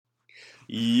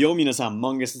Yo, minasan,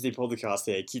 Manga Sensei Podcast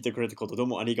聞いてくれたことどう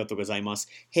もありがとうございます。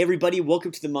Hey everybody,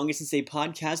 welcome to the Manga Sensei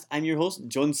Podcast. I'm your host,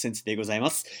 John Sensei でございま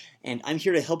す. And I'm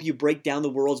here to help you break down the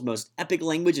world's most epic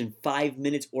language in 5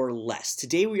 minutes or less.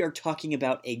 Today we are talking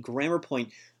about a grammar point,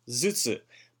 Zutsu.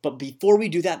 But before we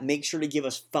do that, make sure to give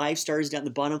us 5 stars down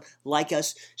the bottom, like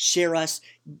us, share us,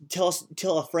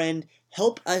 tell a friend,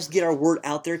 help us get our word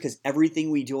out there because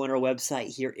everything we do on our website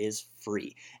here is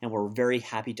free. And we're very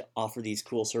happy to offer these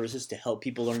cool services to help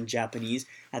people learn Japanese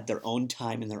at their own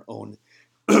time and their own,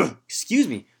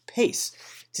 pace.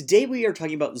 Today we are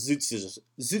talking about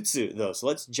Zutsu though, so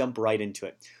let's jump right into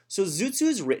it. So Zutsu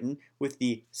is written with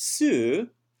the su,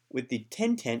 with the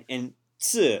ten, and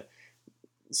tsu.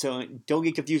 So don't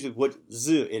get confused with what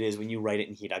zu it is when you write it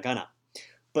in hiragana.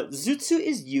 But Zutsu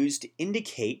is used to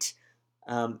indicate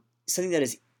something that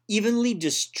is evenly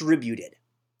distributed.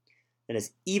 And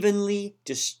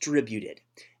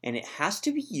it has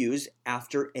to be used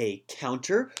after a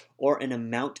counter or an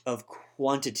amount of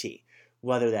quantity,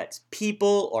 whether that's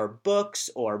people or books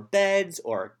or beds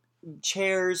or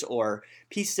chairs or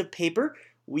pieces of paper.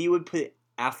 We would put it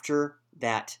after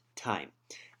that time,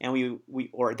 and we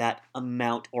or that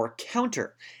amount or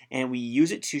counter, and we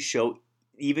use it to show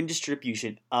even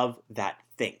distribution of that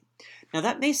thing. Now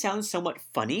that may sound somewhat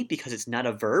funny because it's not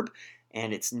a verb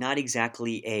and it's not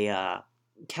exactly a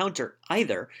counter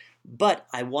either, but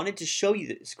I wanted to show you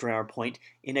this grammar point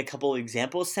in a couple of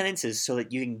example sentences so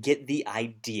that you can get the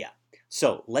idea.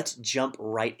 So let's jump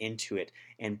right into it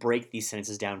and break these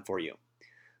sentences down for you.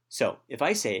 So if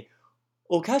I say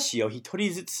お菓子を一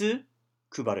人ずつ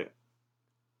配る.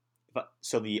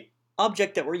 So the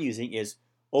object that we're using is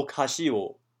お菓子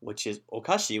を, which is お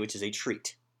菓子, which is a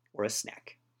treat or a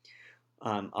snack.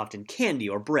 Often candy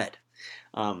or bread.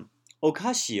 お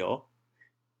菓子を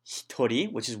一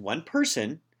人, which is one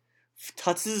person,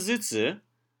 二つずつ,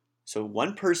 so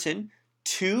one person,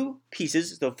 two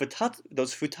pieces, those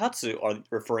二つ are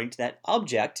referring to that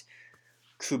object,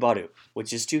 配る,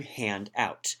 which is to hand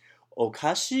out. お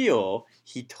菓子を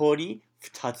一人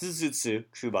二つずつ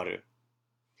配る.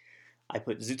 I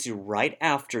put zutsu right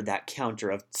after that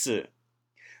counter of tsu.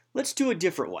 Let's do a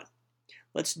different one.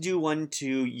 Let's do one to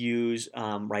use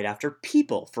right after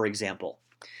people, for example.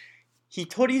 一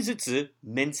人ずつ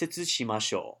面接しま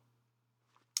しょ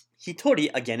う. 一人,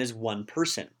 again, is one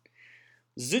person.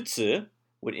 ずつ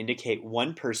would indicate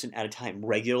one person at a time,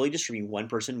 regularly distributing one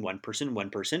person.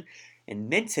 And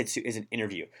面接 is an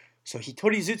interview. So 一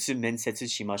人ずつ面接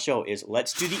しましょう is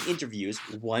let's do the interviews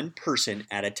one person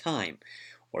at a time.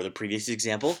 Or the previous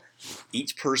example,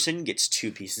 each person gets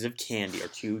 2 pieces of candy or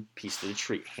 2 pieces of the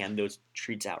treat. Hand those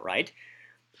treats out, right?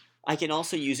 I can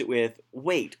also use it with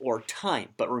wait or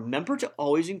time, but remember to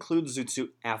always include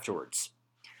zutsu afterwards.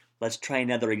 Let's try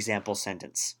another example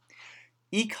sentence.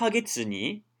 1ヶ月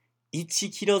に1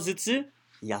キロずつ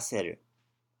痩せる.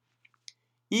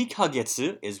 1ヶ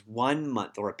月 is 1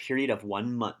 month or a period of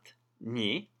 1 month.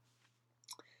 に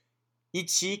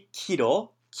1キ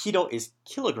ロ kilo is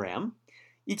kilogram.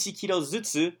 1キロず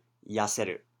つ痩せ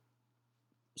る.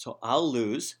 So I'll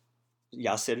lose,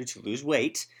 痩せる to lose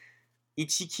weight,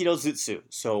 1キロずつ,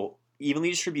 so evenly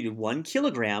distributed 1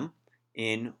 kilogram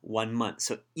in 1 month.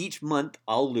 So each month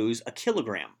I'll lose a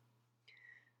kilogram.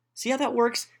 See how that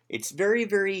works? It's very,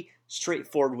 very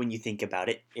straightforward when you think about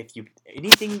it. If you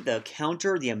anything, the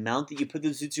counter, the amount that you put the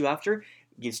zutsu after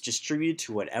gets distributed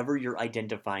to whatever you're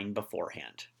identifying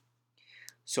beforehand.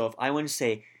 So if I want to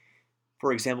say,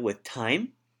 for example, with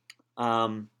time,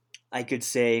 I could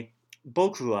say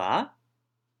僕は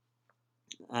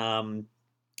I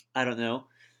don't know,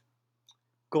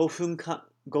 5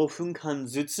分間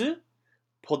ずつ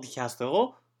ポッドキャスト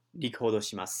をリコード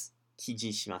します。記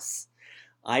事します。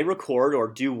I record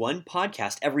or do one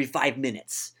podcast every 5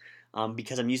 minutes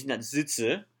because I'm using that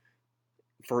zutsu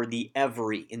for the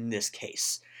every in this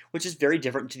case, which is very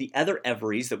different to the other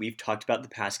everys that we've talked about the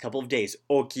past couple of days,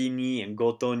 oki ni and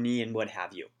goto ni and what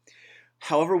have you.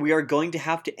 However, we are going to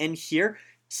have to end here,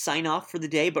 sign off for the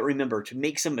day, but remember to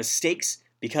make some mistakes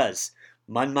because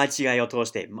間違いを通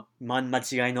して間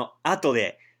違いの後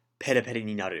でペレペレ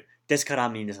になる。ですから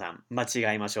皆さん間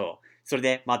違いましょう。それ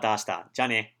でまた明日。じゃあ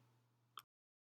ね。